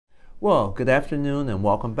Well, good afternoon and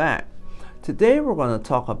welcome back. Today we're going to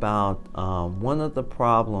talk about one of the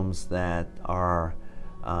problems that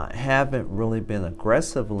haven't really been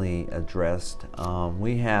aggressively addressed.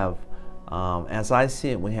 We have, as I see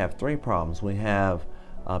it, we have three problems. We have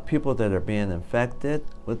people that are being infected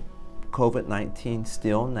with COVID-19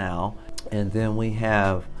 still now, and then we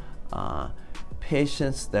have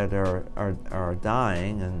patients that are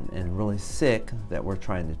dying and really sick that we're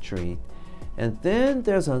trying to treat. And then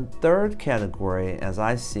there's a third category, as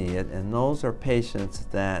I see it, and those are patients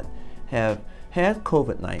that have had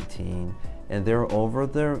COVID-19 and they're over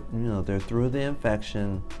their, they're through the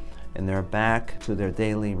infection and they're back to their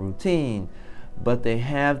daily routine, but they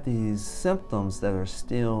have these symptoms that are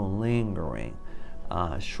still lingering.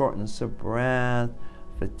 Shortness of breath,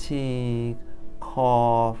 fatigue,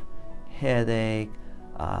 cough, headache,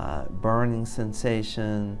 burning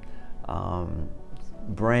sensation,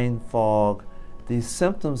 brain fog, these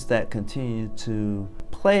symptoms that continue to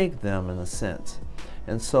plague them in a sense.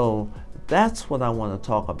 And so that's what I want to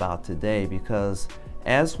talk about today, because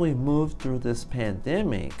as we move through this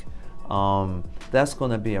pandemic, that's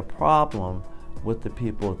going to be a problem with the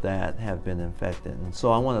people that have been infected. And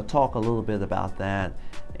so I want to talk a little bit about that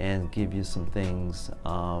and give you some things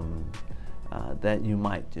that you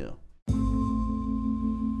might do.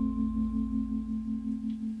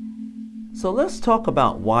 So let's talk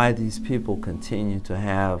about why these people continue to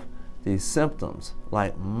have these symptoms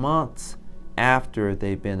like months after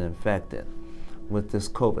they've been infected with this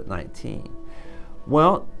COVID-19.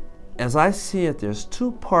 Well, as I see it, there's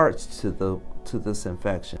two parts to this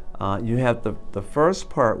infection. You have the first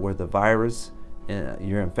part where the virus,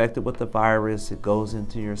 you're infected with the virus, it goes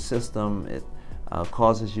into your system, it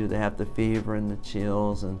causes you to have the fever and the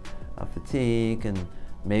chills and fatigue and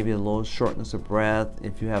maybe a little shortness of breath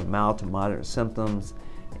if you have mild to moderate symptoms,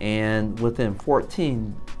 and within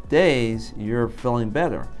 14 days you're feeling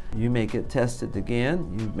better. You may get tested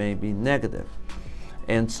again, you may be negative,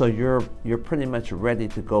 and so you're pretty much ready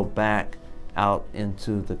to go back out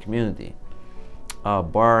into the community,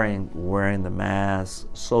 barring wearing the mask,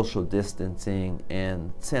 social distancing,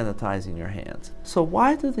 and sanitizing your hands. So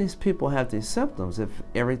why do these people have these symptoms if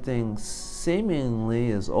everything seemingly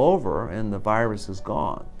is over and the virus is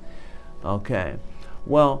gone? Okay,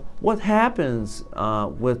 well, what happens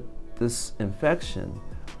with this infection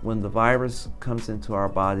when the virus comes into our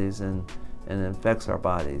bodies and infects our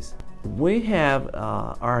bodies? We have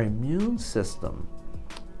our immune system.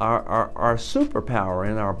 Our superpower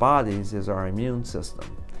in our bodies is our immune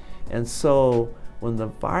system. And so when the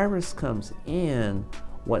virus comes in,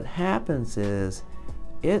 what happens is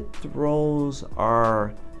it throws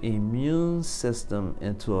our immune system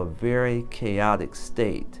into a very chaotic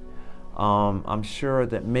state. I'm sure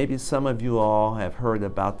that maybe some of you all have heard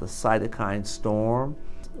about the cytokine storm.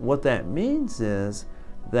 What that means is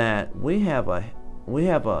that we have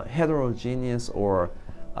a heterogeneous or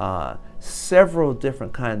several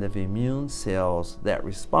different kinds of immune cells that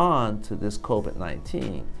respond to this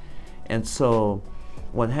COVID-19. And so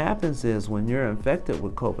what happens is when you're infected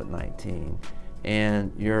with COVID-19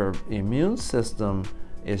 and your immune system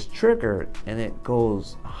is triggered and it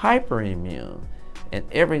goes hyperimmune and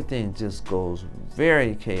everything just goes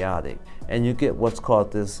very chaotic and you get what's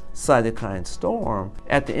called this cytokine storm.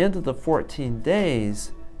 At the end of the 14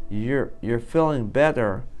 days, you're feeling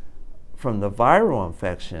better from the viral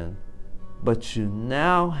infection, but you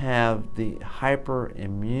now have the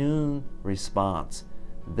hyperimmune response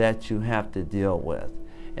that you have to deal with.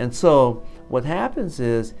 And so what happens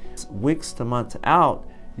is weeks to months out,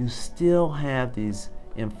 you still have these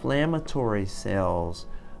inflammatory cells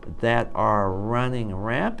that are running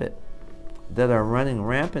rampant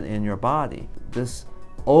in your body. This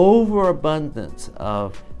overabundance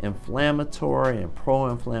of inflammatory and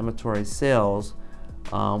pro-inflammatory cells,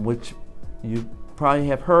 which you probably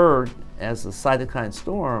have heard as a cytokine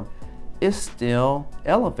storm, is still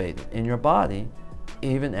elevated in your body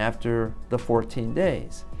even after the 14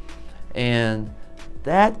 days. And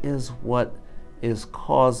that is what is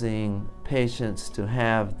causing patients to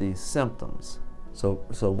have these symptoms. So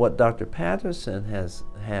what Dr. Patterson has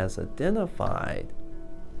identified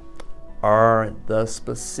are the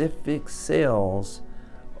specific cells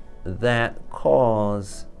that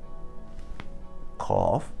cause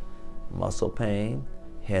cough, muscle pain,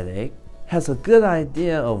 headache, has a good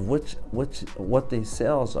idea of what these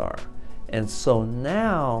cells are. And so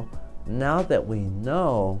now that we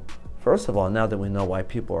know, first of all, now that we know why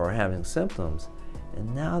people are having symptoms,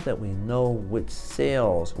 and now that we know which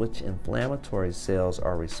cells, which inflammatory cells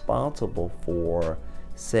are responsible for,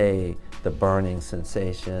 say, the burning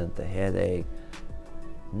sensation, the headache,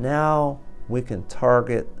 now we can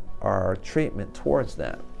target our treatment towards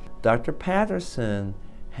that. Dr. Patterson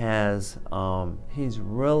has, he's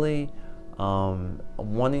really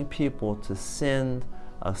wanting people to send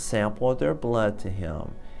a sample of their blood to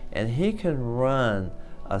him, and he can run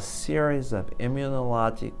a series of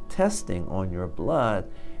immunologic testing on your blood,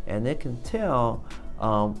 and it can tell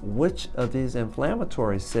which of these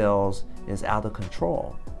inflammatory cells is out of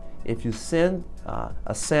control. If you send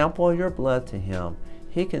a sample of your blood to him,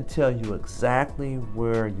 he can tell you exactly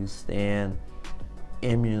where you stand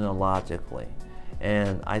immunologically.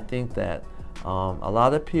 And I think that a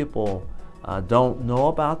lot of people don't know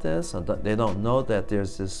about this. They don't know that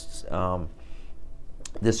there's this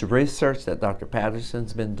this research that Dr.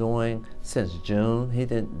 Patterson's been doing since June.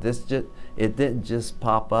 It didn't just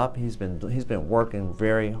pop up. He's been working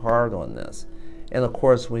very hard on this. And of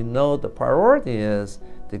course, we know the priority is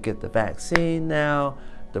to get the vaccine now.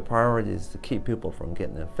 The priority is to keep people from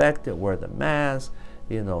getting infected, wear the mask,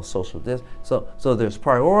 you know, social distance. So there's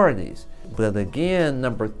priorities. But again,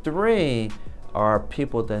 number 3 are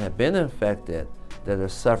people that have been infected that are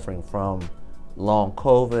suffering from long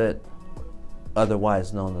COVID,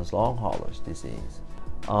 otherwise known as long haulers disease.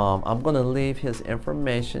 I'm going to leave his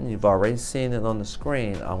information. You've already seen it on the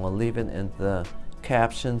screen. I'm going to leave it in the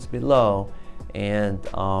captions below. And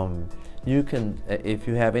you can, if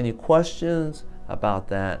you have any questions about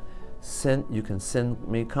that, you can send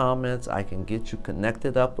me comments. I can get you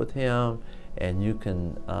connected up with him, and you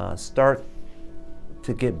can start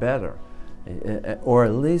to get better, or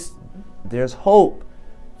at least there's hope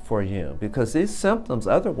for you, because these symptoms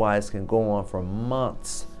otherwise can go on for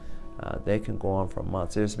months. They can go on for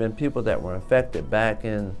months. There's been people that were infected back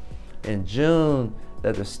in June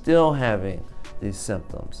that are still having these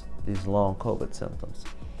symptoms, these long COVID symptoms.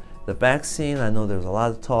 The vaccine, I know there's a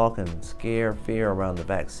lot of talk and fear around the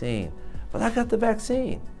vaccine, but I got the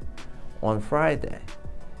vaccine on Friday,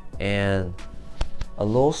 and a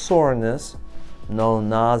little soreness, no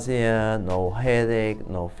nausea, no headache,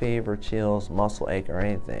 no fever, chills, muscle ache, or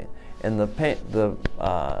anything. And the pain, the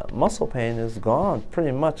muscle pain is gone,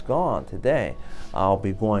 pretty much gone today. I'll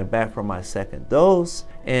be going back for my second dose.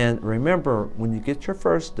 And remember, when you get your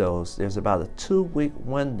first dose, there's about a 2-week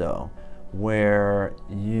window where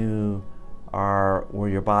your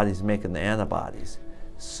body's making the antibodies.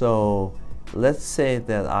 So let's say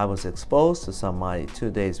that I was exposed to somebody 2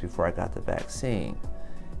 days before I got the vaccine,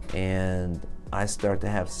 and I start to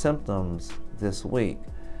have symptoms this week.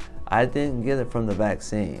 I didn't get it from the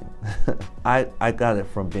vaccine. I got it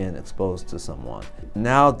from being exposed to someone.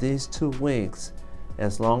 Now these 2 weeks,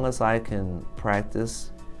 as long as I can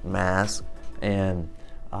practice mask and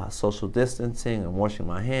social distancing and washing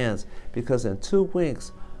my hands, because in 2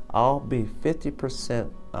 weeks I'll be 50%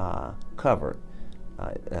 covered,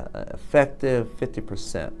 effective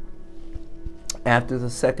 50%. After the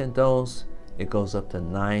second dose, it goes up to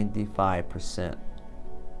 95%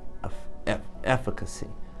 efficacy.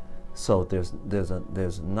 So I'm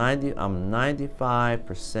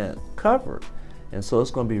 95% covered, and so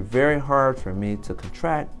it's going to be very hard for me to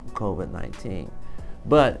contract COVID-19.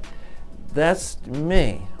 But that's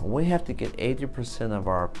me. We have to get 80% of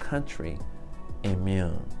our country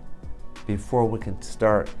immune before we can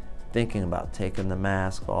start thinking about taking the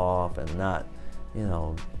mask off and not, you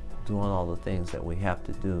know, doing all the things that we have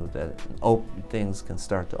to do, that things can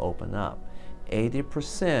start to open up.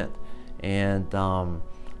 80%. And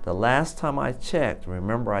the last time I checked,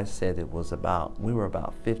 remember I said we were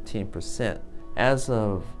about 15%. As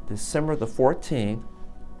of December the 14th,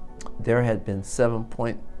 there had been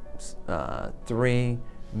 7.3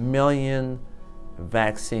 million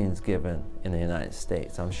vaccines given in the United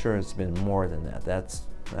States. I'm sure it's been more than that. That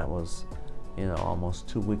was, you know, almost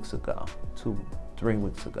 2 weeks ago, 3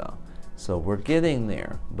 weeks ago. So we're getting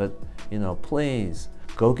there, but you know, please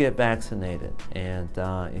go get vaccinated. And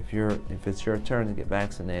if it's your turn to get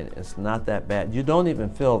vaccinated, it's not that bad. You don't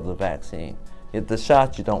even feel the vaccine. The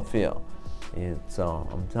shot you don't feel. So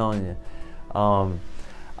I'm telling you,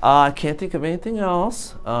 I can't think of anything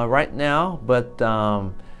else right now, but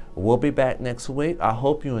we'll be back next week. I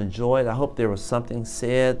hope you enjoyed. I hope there was something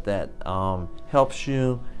said that helps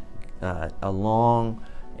you along.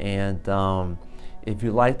 And if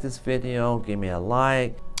you like this video, give me a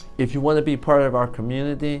like. If you want to be part of our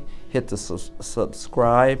community, hit the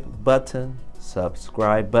subscribe button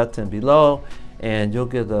below, and you'll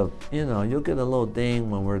get a little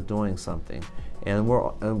ding when we're doing something. And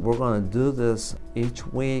we're going to do this each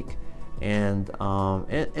week, and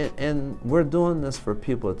we're doing this for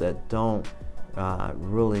people that don't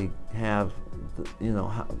really have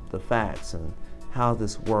the facts and how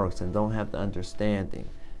this works, and don't have the understanding.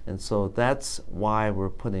 And so that's why we're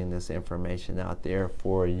putting this information out there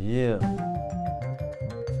for you.